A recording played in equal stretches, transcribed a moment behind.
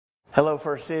Hello,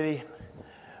 First City.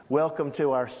 Welcome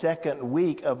to our second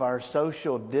week of our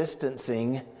social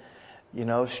distancing,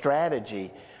 strategy,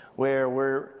 where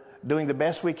we're doing the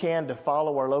best we can to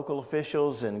follow our local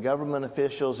officials and government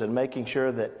officials and making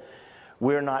sure that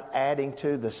we're not adding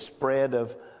to the spread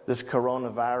of this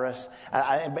coronavirus.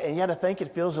 And yet I think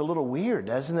it feels a little weird,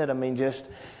 doesn't it? I mean, just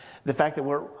the fact that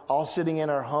we're all sitting in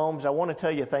our homes. I want to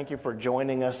tell you thank you for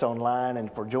joining us online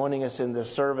and for joining us in this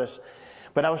service.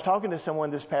 But I was talking to someone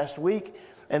this past week,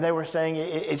 and they were saying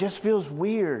it just feels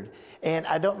weird, and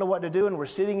I don't know what to do, and we're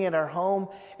sitting in our home,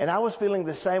 and I was feeling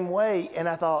the same way, and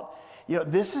I thought,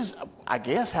 this is, I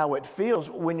guess, how it feels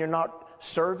when you're not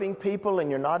serving people and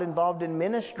you're not involved in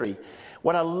ministry.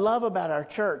 What I love about our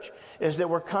church is that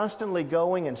we're constantly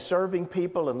going and serving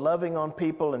people and loving on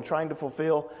people and trying to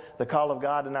fulfill the call of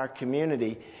God in our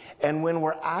community. And when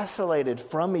we're isolated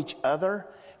from each other,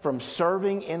 from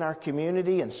serving in our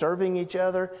community and serving each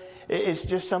other, it's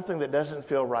just something that doesn't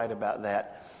feel right about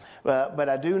that. But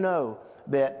I do know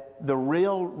that the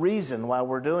real reason why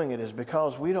we're doing it is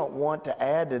because we don't want to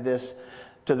add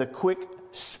to the quick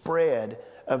spread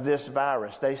of this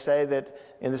virus. They say that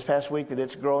in this past week that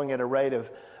it's growing at a rate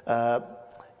of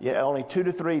only 2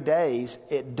 to 3 days,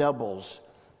 it doubles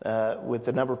with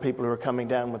the number of people who are coming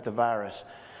down with the virus.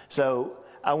 So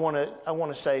I want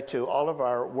to say to all of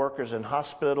our workers in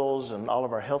hospitals and all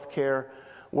of our healthcare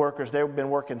workers, they've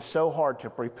been working so hard to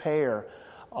prepare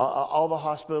all the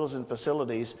hospitals and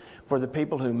facilities for the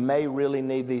people who may really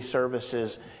need these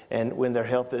services and when their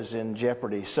health is in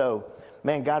jeopardy. So,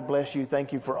 man, God bless you.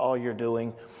 Thank you for all you're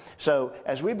doing. So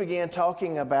as we begin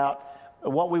talking about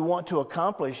what we want to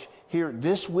accomplish here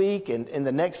this week and in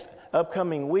the next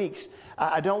upcoming weeks,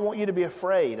 I don't want you to be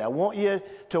afraid. I want you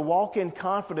to walk in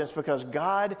confidence because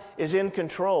God is in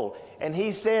control. And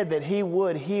He said that He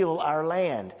would heal our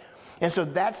land. And so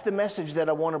that's the message that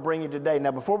I want to bring you today.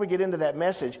 Now, before we get into that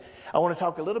message, I want to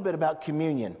talk a little bit about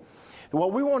communion.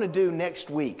 What we want to do next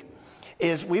week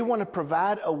is we want to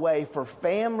provide a way for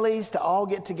families to all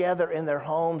get together in their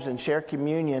homes and share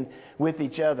communion with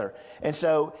each other. And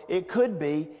so it could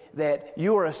be that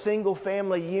you are a single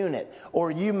family unit, or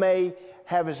you may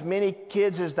have as many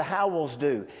kids as the Howells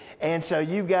do. And so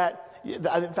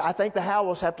I think the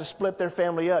Howells have to split their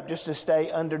family up just to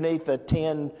stay underneath the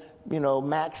 10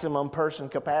 maximum person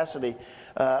capacity.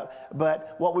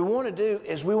 But what we want to do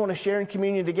is we want to share in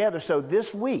communion together. So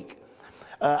this week,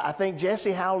 I think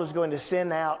Jesse Howell is going to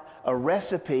send out a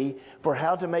recipe for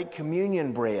how to make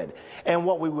communion bread. And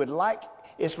what we would like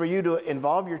is for you to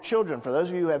involve your children. For those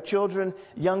of you who have children,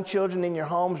 young children in your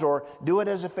homes, or do it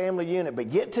as a family unit,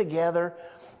 but get together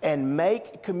and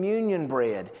make communion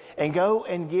bread and go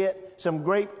and get some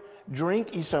grape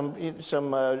juice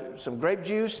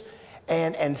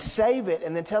and save it,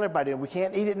 and then tell everybody, we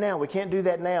can't eat it now. We can't do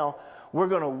that now. We're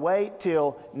going to wait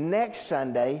till next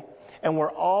Sunday, and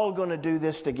we're all going to do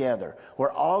this together.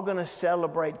 We're all going to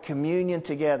celebrate communion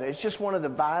together. It's just one of the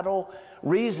vital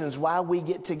reasons why we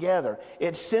get together.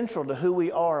 It's central to who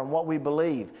we are and what we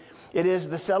believe. It is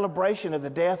the celebration of the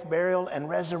death, burial, and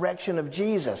resurrection of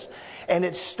Jesus. And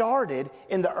it started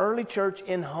in the early church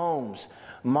in homes.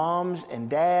 Moms and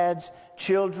dads,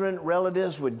 children,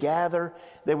 relatives would gather.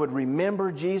 They would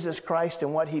remember Jesus Christ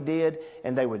and what He did,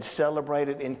 and they would celebrate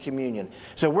it in communion.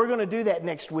 So we're going to do that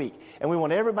next week, and we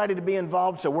want everybody to be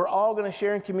involved. So we're all going to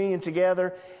share in communion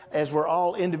together as we're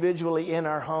all individually in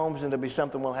our homes, and it'll be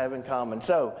something we'll have in common.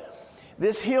 So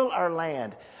this Heal Our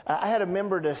Land. I had a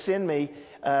member to send me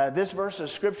this verse of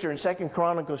Scripture in 2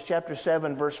 Chronicles chapter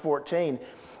 7, verse 14.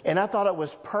 And I thought it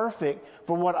was perfect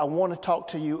for what I want to talk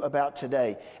to you about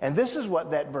today. And this is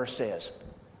what that verse says.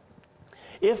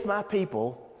 If my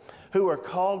people who are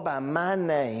called by my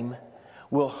name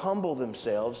will humble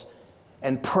themselves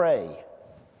and pray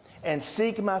and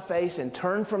seek my face and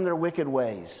turn from their wicked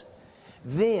ways,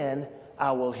 then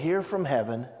I will hear from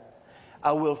heaven,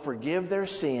 I will forgive their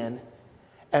sin,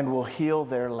 and will heal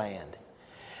their land.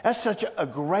 That's such a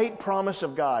great promise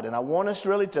of God, and I want us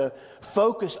really to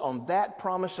focus on that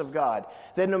promise of God,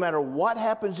 that no matter what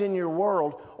happens in your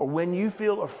world, or when you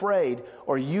feel afraid,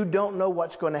 or you don't know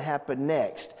what's going to happen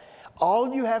next,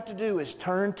 all you have to do is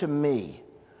turn to me,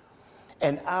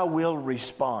 and I will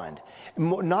respond.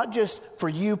 Not just for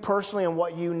you personally and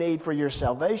what you need for your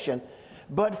salvation,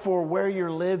 but for where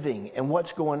you're living and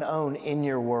what's going on in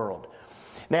your world.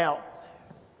 Now,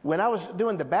 when I was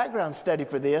doing the background study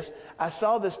for this, I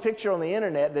saw this picture on the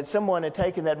internet that someone had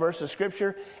taken that verse of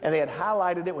Scripture and they had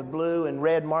highlighted it with blue and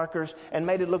red markers and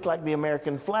made it look like the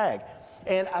American flag.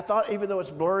 And I thought, even though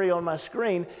it's blurry on my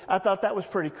screen, I thought that was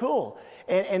pretty cool.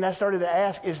 And I started to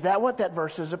ask, is that what that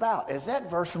verse is about? Is that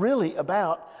verse really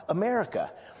about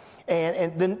America?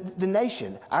 and the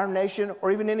nation, our nation,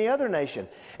 or even any other nation.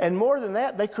 And more than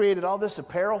that, they created all this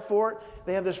apparel for it.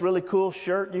 They have this really cool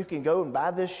shirt. You can go and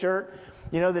buy this shirt,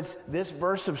 that's this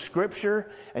verse of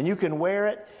Scripture, and you can wear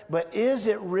it. But is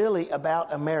it really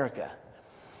about America?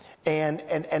 And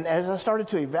as I started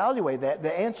to evaluate that,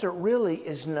 the answer really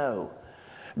is no.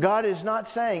 God is not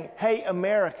saying, hey,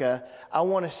 America, I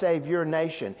want to save your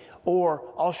nation,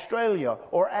 or Australia,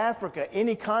 or Africa,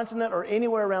 any continent, or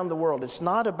anywhere around the world. It's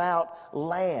not about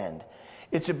land.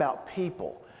 It's about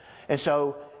people. And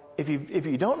so if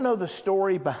you don't know the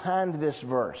story behind this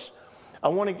verse, I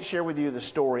want to share with you the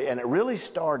story. And it really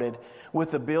started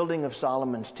with the building of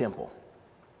Solomon's temple.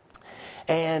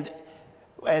 And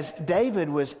as David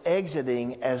was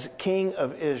exiting as king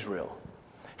of Israel,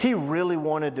 he really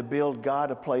wanted to build God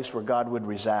a place where God would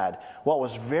reside. What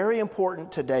was very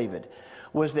important to David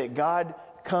was that God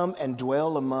come and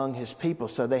dwell among his people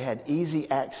so they had easy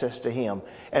access to him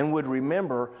and would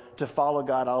remember to follow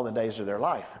God all the days of their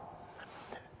life.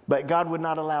 But God would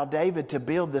not allow David to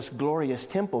build this glorious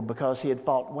temple because he had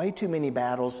fought way too many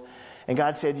battles. And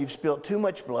God said, you've spilt too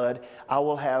much blood. I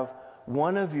will have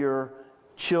one of your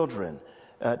children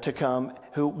to come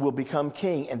who will become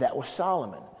king. And that was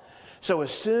Solomon. So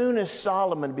as soon as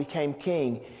Solomon became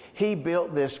king, he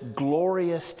built this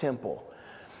glorious temple.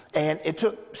 And it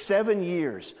took 7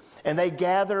 years. And they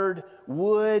gathered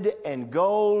wood and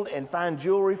gold and fine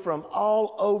jewelry from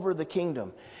all over the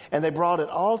kingdom. And they brought it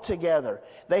all together.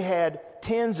 They had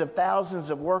tens of thousands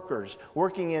of workers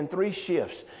working in 3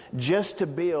 shifts just to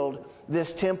build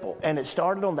this temple. And it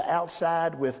started on the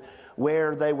outside with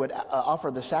where they would offer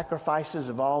the sacrifices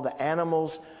of all the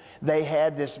animals. They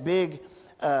had this big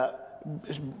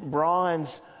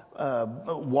bronze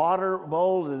water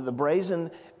bowl, the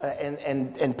brazen,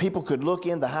 and people could look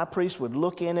in. The high priest would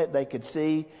look in it. They could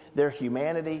see their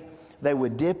humanity. They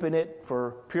would dip in it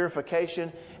for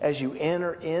purification. As you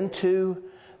enter into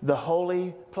the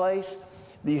holy place,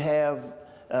 you have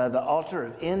the altar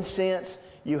of incense.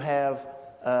 You have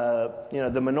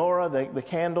the menorah, the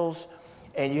candles,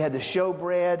 and you had the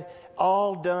showbread,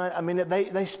 all done. I mean,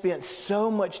 they spent so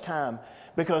much time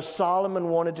because Solomon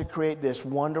wanted to create this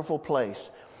wonderful place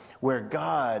where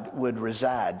God would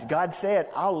reside. God said,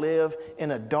 I'll live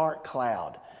in a dark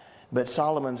cloud. But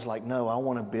Solomon's like, no, I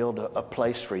want to build a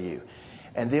place for you.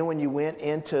 And then when you went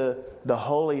into the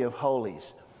Holy of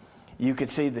Holies, you could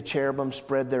see the cherubim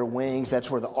spread their wings. That's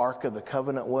where the Ark of the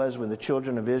Covenant was when the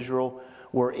children of Israel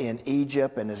were in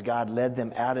Egypt, and as God led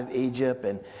them out of Egypt,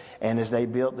 and as they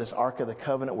built this Ark of the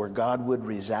Covenant where God would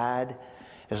reside.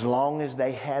 As long as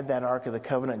they had that Ark of the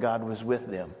Covenant, God was with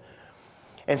them.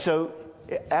 And so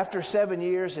after 7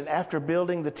 years and after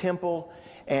building the temple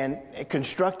and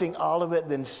constructing all of it,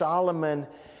 then Solomon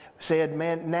said,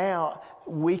 man, now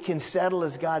we can settle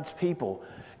as God's people.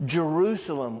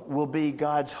 Jerusalem will be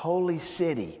God's holy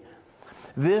city.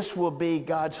 This will be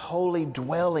God's holy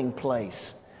dwelling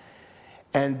place.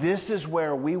 And this is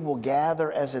where we will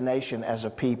gather as a nation, as a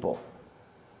people.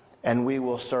 And we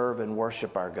will serve and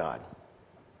worship our God.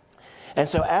 And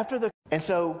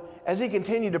so as he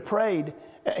continued to pray,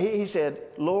 he said,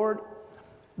 Lord,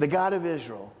 the God of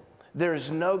Israel, there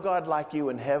is no God like you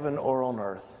in heaven or on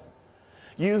earth.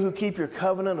 You who keep your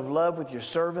covenant of love with your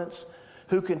servants,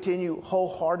 who continue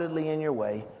wholeheartedly in your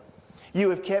way. You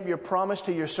have kept your promise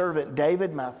to your servant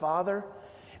David, my father,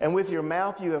 and with your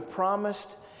mouth you have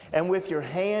promised, and with your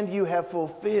hand you have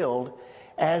fulfilled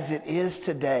as it is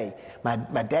today. My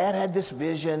dad had this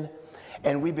vision,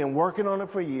 and we've been working on it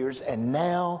for years, and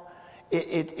now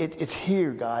it's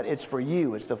here, God. It's for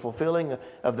you. It's the fulfilling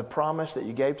of the promise that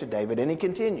you gave to David. And he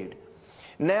continued,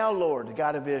 now, Lord, the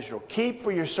God of Israel, keep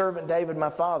for your servant David, my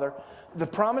father, the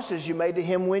promises you made to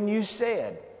him when you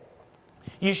said,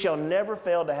 you shall never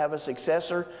fail to have a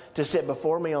successor to sit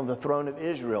before me on the throne of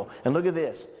Israel. And look at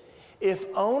this. If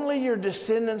only your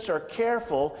descendants are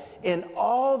careful in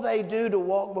all they do to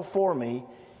walk before me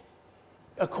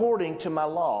according to my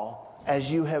law,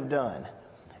 as you have done.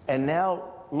 And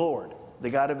now, Lord, the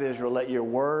God of Israel, let your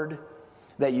word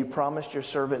that you promised your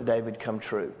servant David come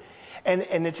true. And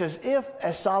it's as if,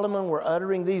 as Solomon were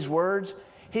uttering these words,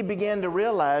 he began to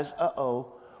realize,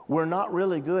 we're not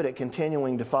really good at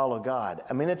continuing to follow God.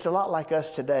 I mean, it's a lot like us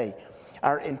today.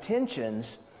 Our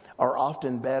intentions are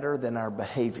often better than our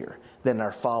behavior, than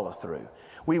our follow through.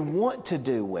 We want to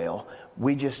do well.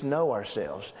 We just know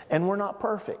ourselves, and we're not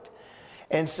perfect.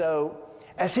 And so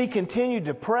as he continued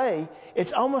to pray,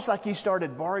 it's almost like he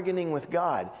started bargaining with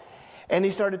God. And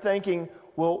he started thinking,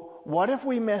 well, what if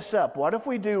we mess up? What if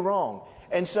we do wrong?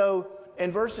 And so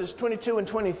in verses 22 and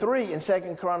 23 in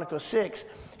 2 Chronicles 6,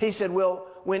 he said, well,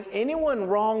 when anyone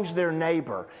wrongs their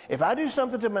neighbor, if I do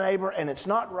something to my neighbor and it's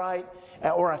not right,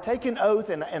 or I take an oath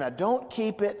and I don't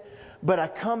keep it, but I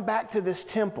come back to this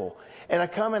temple and I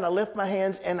come and I lift my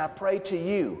hands and I pray to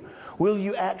you, will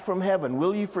you act from heaven?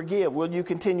 Will you forgive? Will you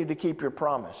continue to keep your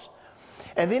promise?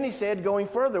 And then he said, going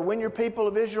further, when your people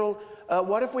of Israel,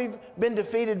 what if we've been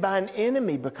defeated by an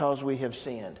enemy because we have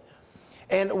sinned?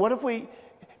 And what if we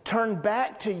turn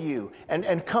back to you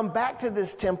and come back to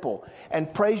this temple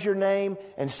and praise your name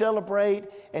and celebrate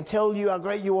and tell you how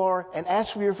great you are and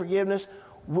ask for your forgiveness?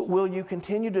 Will you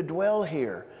continue to dwell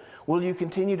here? Will you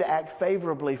continue to act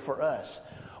favorably for us?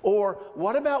 Or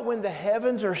what about when the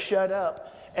heavens are shut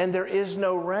up and there is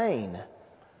no rain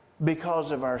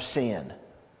because of our sin?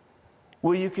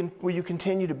 Will you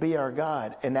continue to be our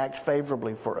God and act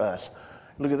favorably for us?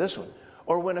 Look at this one.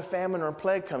 Or when a famine or a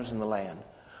plague comes in the land,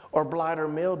 or blight or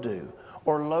mildew,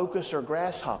 or locusts or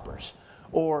grasshoppers,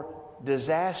 or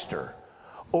disaster,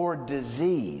 or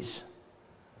disease.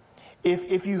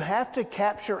 If you have to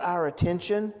capture our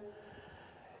attention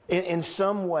in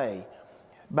some way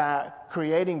by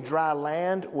creating dry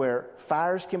land where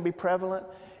fires can be prevalent,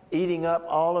 eating up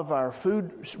all of our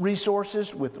food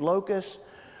resources with locusts,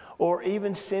 or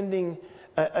even sending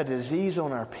a disease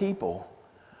on our people,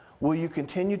 will you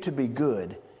continue to be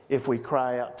good if we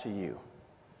cry out to you?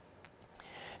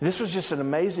 This was just an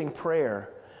amazing prayer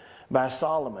by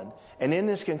Solomon. And in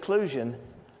his conclusion,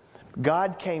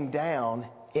 God came down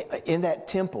in that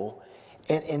temple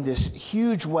in this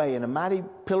huge way, in a mighty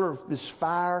pillar of this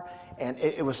fire. And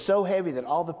it was so heavy that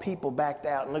all the people backed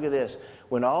out. And look at this.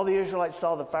 When all the Israelites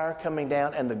saw the fire coming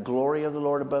down and the glory of the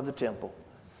Lord above the temple,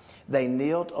 they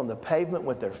knelt on the pavement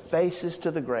with their faces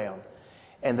to the ground,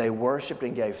 and they worshiped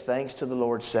and gave thanks to the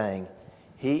Lord, saying,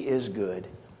 He is good.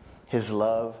 His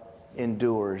love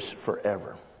endures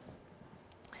forever.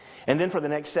 And then for the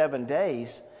next 7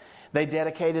 days, they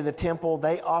dedicated the temple.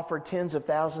 They offered tens of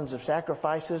thousands of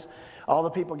sacrifices. All the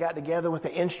people got together with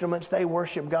the instruments. They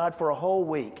worshiped God for a whole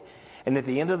week. And at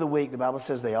the end of the week, the Bible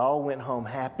says they all went home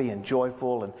happy and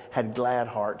joyful and had glad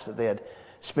hearts that they had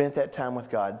spent that time with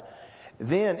God.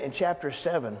 Then in chapter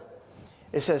 7,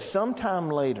 it says, sometime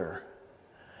later,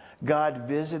 God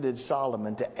visited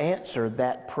Solomon to answer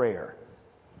that prayer.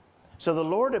 So the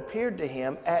Lord appeared to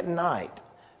him at night.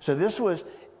 So this was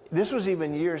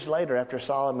even years later after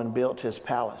Solomon built his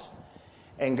palace.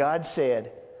 And God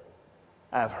said,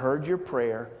 I've heard your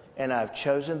prayer, and I've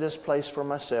chosen this place for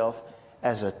myself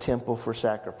as a temple for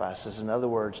sacrifices. In other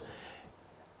words,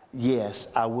 yes,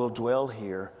 I will dwell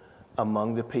here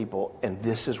among the people, and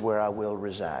this is where I will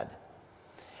reside.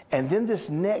 And then this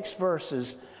next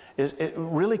verse it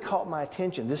really caught my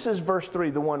attention. This is verse 3,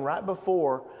 the one right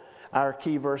before our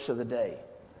key verse of the day.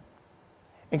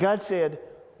 And God said,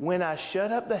 when I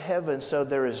shut up the heavens so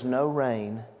there is no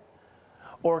rain,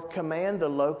 or command the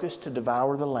locust to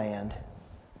devour the land,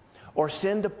 or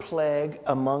send a plague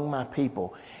among my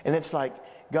people. And it's like,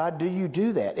 God, do you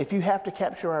do that? If you have to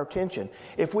capture our attention,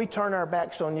 if we turn our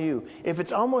backs on you, if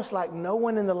it's almost like no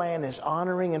one in the land is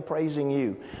honoring and praising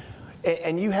you,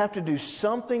 and you have to do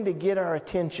something to get our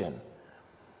attention,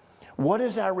 what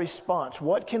is our response?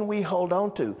 What can we hold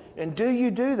on to? And do you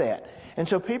do that? And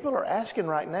so people are asking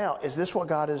right now, is this what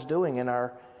God is doing in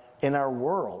our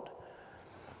world?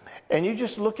 And you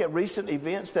just look at recent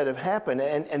events that have happened,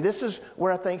 and this is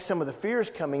where I think some of the fear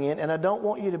is coming in, and I don't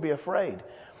want you to be afraid.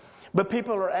 But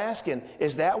people are asking,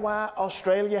 is that why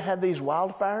Australia had these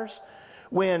wildfires?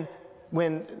 When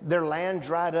their land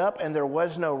dried up and there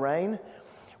was no rain?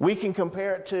 We can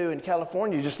compare it to, in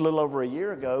California, just a little over a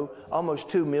year ago, almost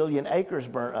 2 million acres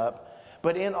burnt up.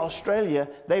 But in Australia,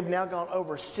 they've now gone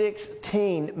over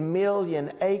 16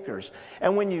 million acres.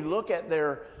 And when you look at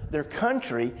their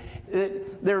country,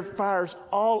 there are fires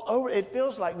all over. It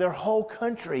feels like their whole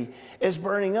country is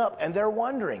burning up. And they're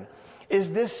wondering,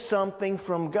 is this something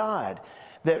from God?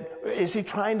 Is he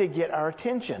trying to get our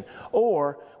attention?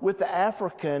 Or with the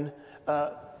African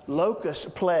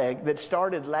locust plague that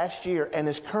started last year and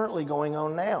is currently going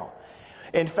on now.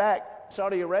 In fact,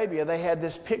 Saudi Arabia, they had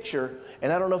this picture,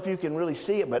 and I don't know if you can really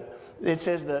see it, but it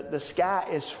says the sky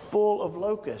is full of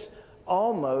locusts,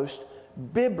 almost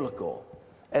biblical,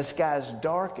 as skies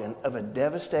darken of a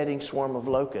devastating swarm of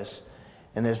locusts,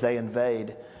 and as they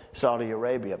invade Saudi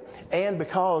Arabia. And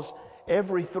because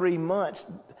every 3 months,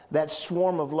 that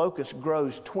swarm of locusts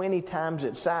grows 20 times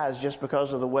its size just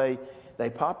because of the way they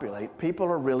populate, people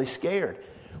are really scared.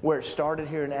 Where it started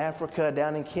here in Africa,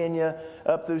 down in Kenya,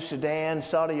 up through Sudan,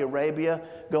 Saudi Arabia,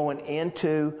 going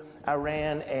into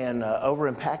Iran and over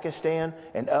in Pakistan,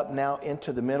 and up now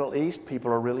into the Middle East,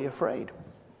 people are really afraid.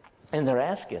 And they're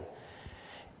asking,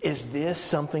 is this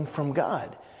something from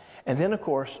God? And then, of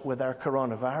course, with our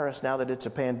coronavirus, now that it's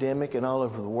a pandemic and all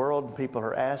over the world, and people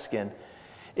are asking,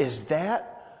 is that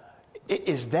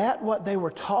what they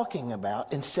were talking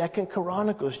about in 2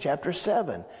 Chronicles chapter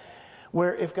 7?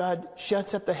 Where if God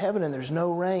shuts up the heaven and there's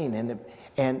no rain,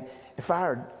 and if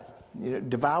fire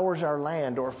devours our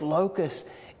land, or if locusts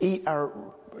eat our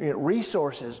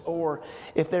resources, or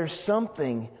if there's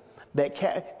something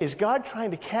that is God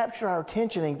trying to capture our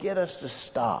attention and get us to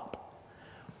stop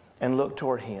and look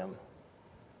toward Him?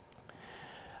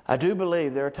 I do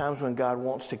believe there are times when God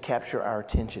wants to capture our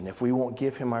attention. If we won't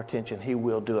give Him our attention, He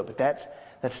will do it. But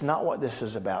that's not what this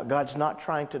is about. God's not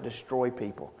trying to destroy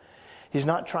people. He's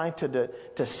not trying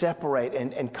to separate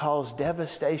and cause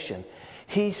devastation.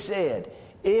 He said,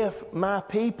 if my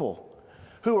people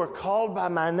who are called by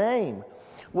my name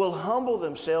will humble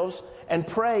themselves and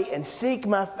pray and seek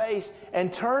my face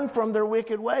and turn from their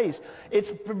wicked ways.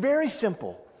 It's very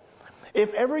simple.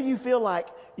 If ever you feel like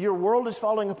your world is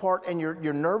falling apart and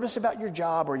you're nervous about your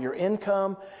job or your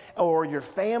income or your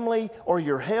family or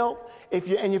your health, if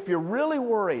you're really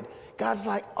worried, God's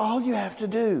like, all you have to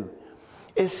do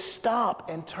is stop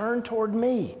and turn toward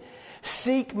me.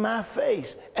 Seek my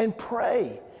face and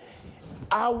pray.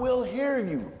 I will hear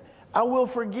you. I will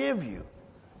forgive you.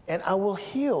 And I will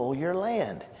heal your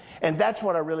land. And that's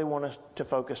what I really want us to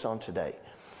focus on today.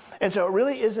 And so it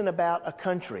really isn't about a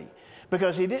country.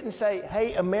 Because He didn't say,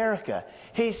 hey, America.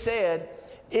 He said,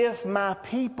 if my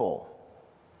people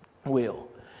will.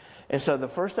 And so the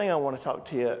first thing I want to talk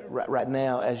to you right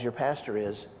now as your pastor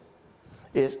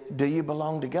is do you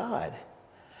belong to God?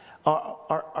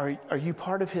 Are you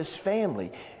part of His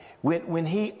family? When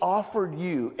He offered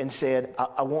you and said,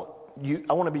 I want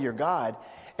to be your God,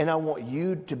 and I want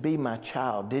you to be my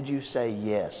child, did you say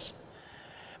yes?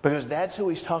 Because that's who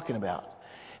He's talking about.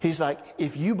 He's like,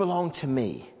 if you belong to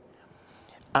me,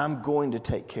 I'm going to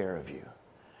take care of you.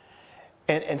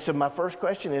 And so my first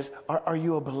question is, are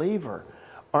you a believer?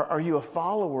 Are you a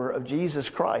follower of Jesus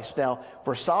Christ? Now,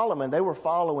 for Solomon, they were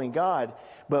following God,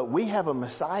 but we have a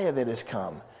Messiah that has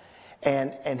come.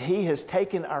 And He has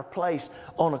taken our place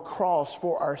on a cross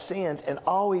for our sins. And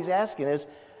all He's asking is,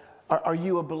 are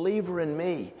you a believer in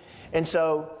me? And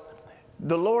so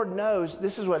the Lord knows,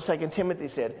 this is what 2 Timothy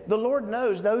said, the Lord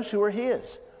knows those who are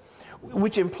His,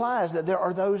 which implies that there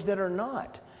are those that are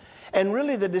not. And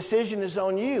really the decision is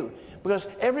on you, because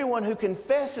everyone who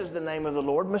confesses the name of the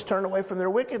Lord must turn away from their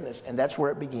wickedness. And that's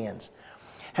where it begins.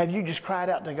 Have you just cried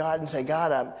out to God and say,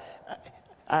 God,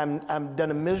 I'm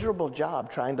done a miserable job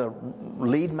trying to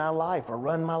lead my life or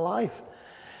run my life.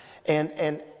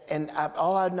 And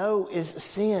all I know is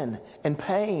sin and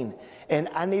pain, and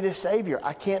I need a Savior.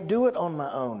 I can't do it on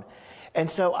my own. And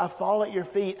so I fall at your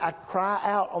feet. I cry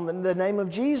out on the name of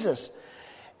Jesus.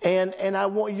 And I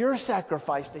want your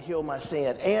sacrifice to heal my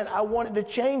sin. And I want it to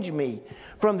change me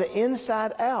from the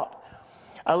inside out.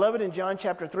 I love it in John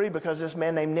chapter 3 because this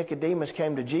man named Nicodemus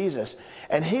came to Jesus.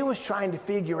 And he was trying to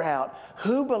figure out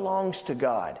who belongs to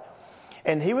God.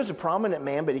 And he was a prominent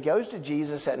man, but he goes to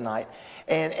Jesus at night.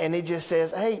 And he just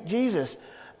says, hey, Jesus,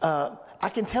 I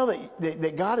can tell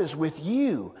that God is with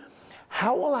you.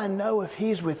 How will I know if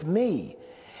He's with me?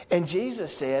 And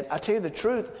Jesus said, I tell you the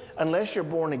truth, unless you're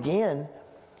born again,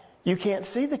 you can't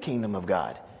see the kingdom of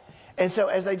God. And so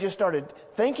as they just started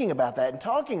thinking about that and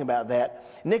talking about that,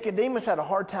 Nicodemus had a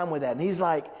hard time with that. And he's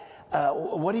like,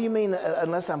 what do you mean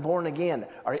unless I'm born again?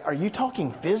 Are you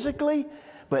talking physically?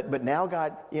 But now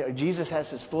God, Jesus has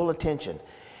His full attention.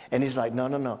 And He's like,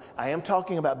 no. I am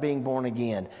talking about being born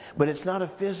again. But it's not a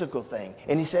physical thing.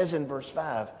 And He says in verse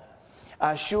 5,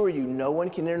 I assure you, no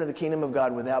one can enter the kingdom of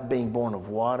God without being born of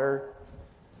water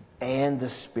and the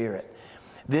Spirit.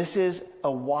 This is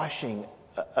a washing,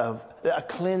 of a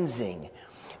cleansing.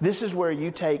 This is where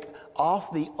you take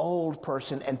off the old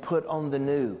person and put on the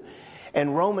new.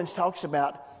 And Romans talks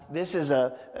about this is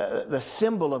the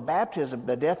symbol of baptism,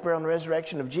 the death, burial, and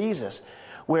resurrection of Jesus,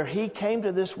 where He came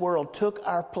to this world, took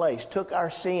our place, took our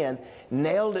sin,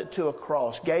 nailed it to a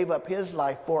cross, gave up His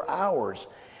life for ours.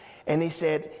 And He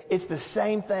said, it's the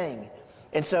same thing.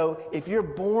 And so if you're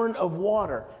born of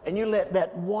water and you let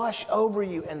that wash over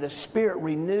you and the Spirit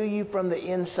renew you from the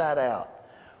inside out,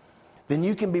 then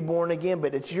you can be born again.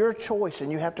 But it's your choice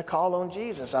and you have to call on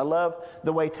Jesus. I love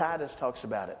the way Titus talks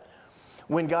about it.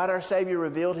 When God our Savior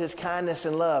revealed His kindness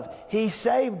and love, He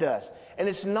saved us. And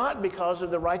it's not because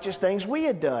of the righteous things we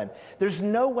had done. There's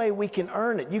no way we can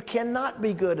earn it. You cannot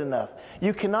be good enough.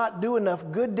 You cannot do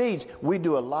enough good deeds. We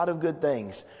do a lot of good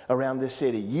things around this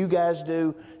city. You guys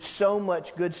do so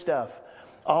much good stuff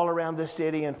all around this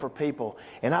city and for people.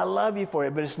 And I love you for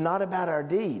it, but it's not about our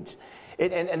deeds.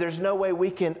 And there's no way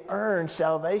we can earn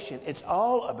salvation. It's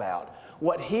all about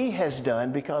what He has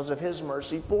done because of His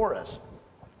mercy for us.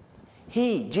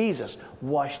 He, Jesus,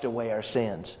 washed away our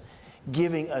sins,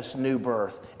 giving us new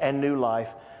birth and new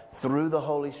life through the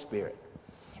Holy Spirit.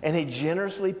 And He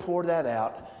generously poured that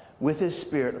out with His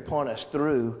Spirit upon us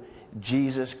through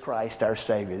Jesus Christ our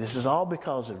Savior. This is all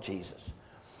because of Jesus.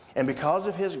 And because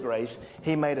of His grace,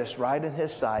 He made us right in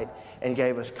His sight and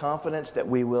gave us confidence that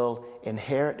we will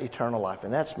inherit eternal life.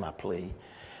 And that's my plea.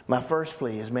 My first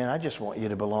plea is, man, I just want you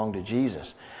to belong to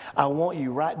Jesus. I want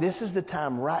you this is the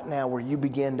time right now where you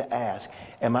begin to ask,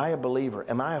 am I a believer?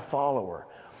 Am I a follower?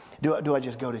 Do I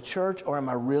just go to church, or am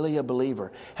I really a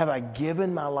believer? Have I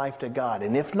given my life to God?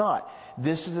 And if not,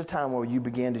 this is the time where you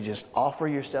begin to just offer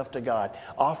yourself to God.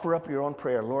 Offer up your own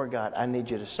prayer. Lord God, I need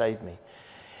you to save me.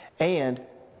 And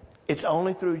it's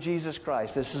only through Jesus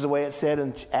Christ. This is the way it's said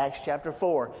in Acts chapter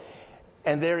 4.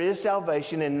 And there is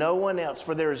salvation in no one else,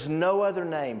 for there is no other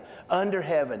name under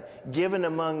heaven given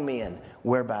among men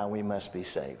whereby we must be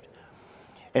saved.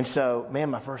 And so,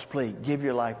 man, my first plea, give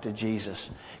your life to Jesus.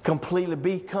 Completely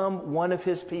become one of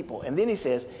His people. And then He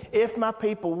says, if my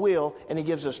people will, and He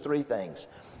gives us 3 things.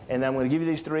 And I'm going to give you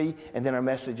these 3, and then our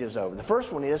message is over. The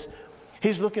first one is,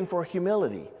 He's looking for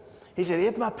humility. He said,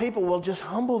 if my people will just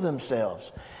humble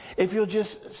themselves, if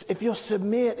you'll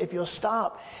submit, if you'll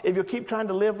stop, if you'll keep trying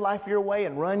to live life your way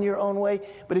and run your own way,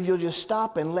 but if you'll just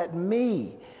stop and let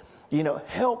me,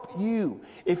 help you,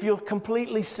 if you'll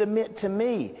completely submit to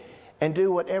me and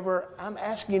do whatever I'm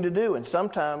asking you to do. And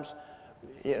sometimes,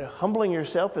 humbling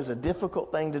yourself is a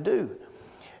difficult thing to do.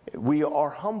 We are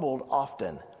humbled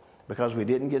often because we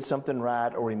didn't get something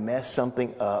right or we messed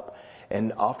something up.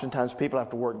 And oftentimes people have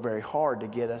to work very hard to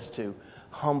get us to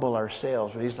humble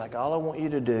ourselves. But He's like, all I want you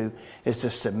to do is to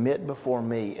submit before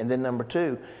me. And then number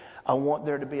 2, I want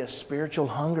there to be a spiritual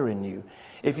hunger in you.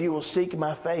 If you will seek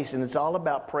my face, and it's all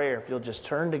about prayer, if you'll just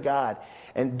turn to God.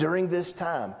 And during this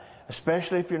time,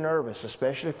 especially if you're nervous,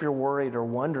 especially if you're worried or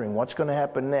wondering what's going to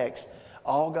happen next,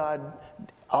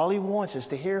 all He wants is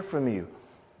to hear from you.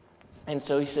 And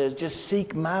so He says, just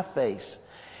seek my face.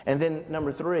 And then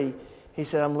number 3, He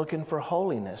said, I'm looking for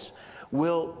holiness.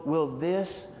 Will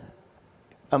this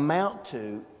amount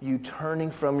to you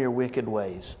turning from your wicked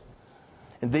ways?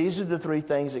 And these are the 3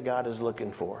 things that God is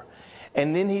looking for.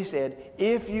 And then He said,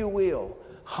 if you will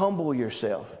humble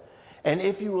yourself, and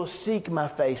if you will seek my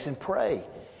face and pray,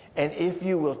 and if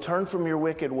you will turn from your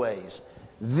wicked ways,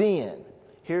 then,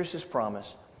 here's His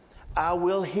promise, I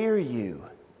will hear you,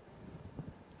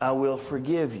 I will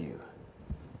forgive you,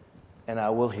 and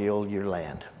I will heal your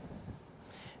land.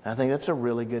 And I think that's a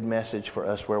really good message for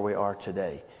us where we are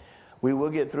today. We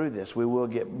will get through this. We will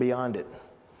get beyond it.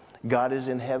 God is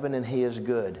in heaven and He is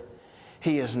good.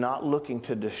 He is not looking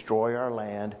to destroy our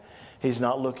land. He's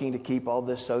not looking to keep all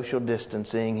this social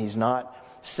distancing. He's not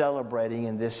celebrating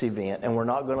in this event. And we're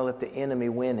not going to let the enemy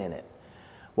win in it.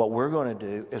 What we're going to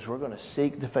do is we're going to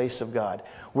seek the face of God.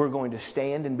 We're going to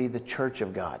stand and be the church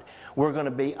of God. We're going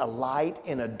to be a light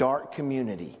in a dark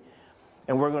community.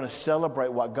 And we're going to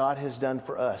celebrate what God has done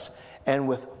for us. And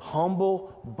with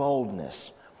humble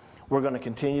boldness, we're going to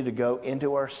continue to go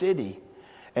into our city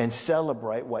and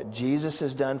celebrate what Jesus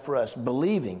has done for us,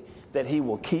 believing that He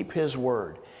will keep His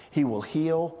word. He will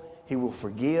heal. He will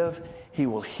forgive. He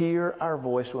will hear our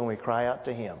voice when we cry out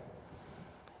to Him.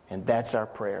 And that's our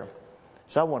prayer.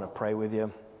 So I want to pray with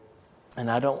you.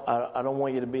 And I don't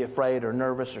want you to be afraid or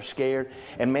nervous or scared.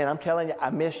 And man, I'm telling you, I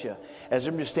miss you. As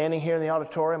I'm just standing here in the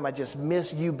auditorium, I just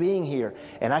miss you being here.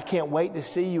 And I can't wait to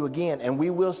see you again. And we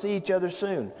will see each other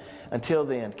soon. Until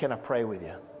then, can I pray with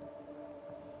you?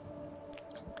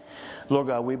 Lord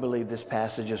God, we believe this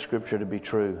passage of Scripture to be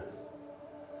true.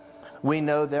 We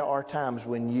know there are times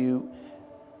when you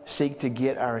seek to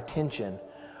get our attention.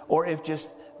 Or if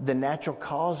just the natural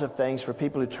cause of things for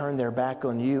people to turn their back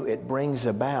on you, it brings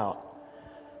about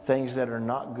things that are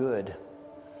not good.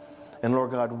 And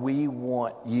Lord God, we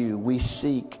want you. We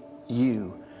seek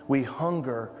you. We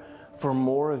hunger for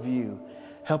more of you.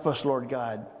 Help us, Lord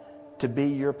God, to be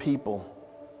your people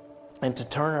and to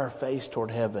turn our face toward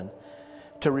heaven,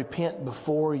 to repent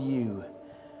before you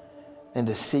and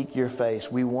to seek your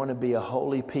face. We want to be a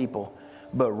holy people.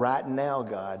 But right now,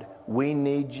 God, we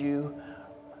need you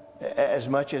as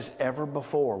much as ever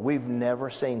before. We've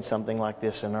never seen something like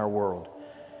this in our world.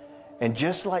 And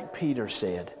just like Peter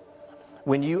said,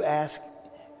 when you ask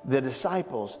the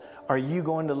disciples, are you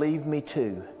going to leave me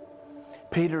too?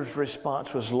 Peter's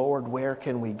response was, Lord, where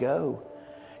can we go?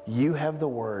 You have the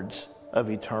words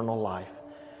of eternal life.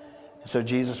 So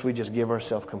Jesus, we just give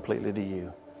ourselves completely to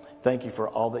you. Thank you for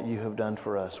all that you have done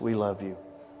for us. We love you.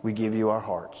 We give you our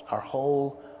hearts, our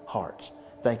whole hearts.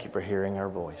 Thank you for hearing our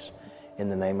voice. In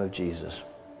the name of Jesus,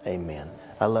 Amen.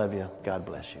 I love you. God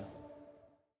bless you.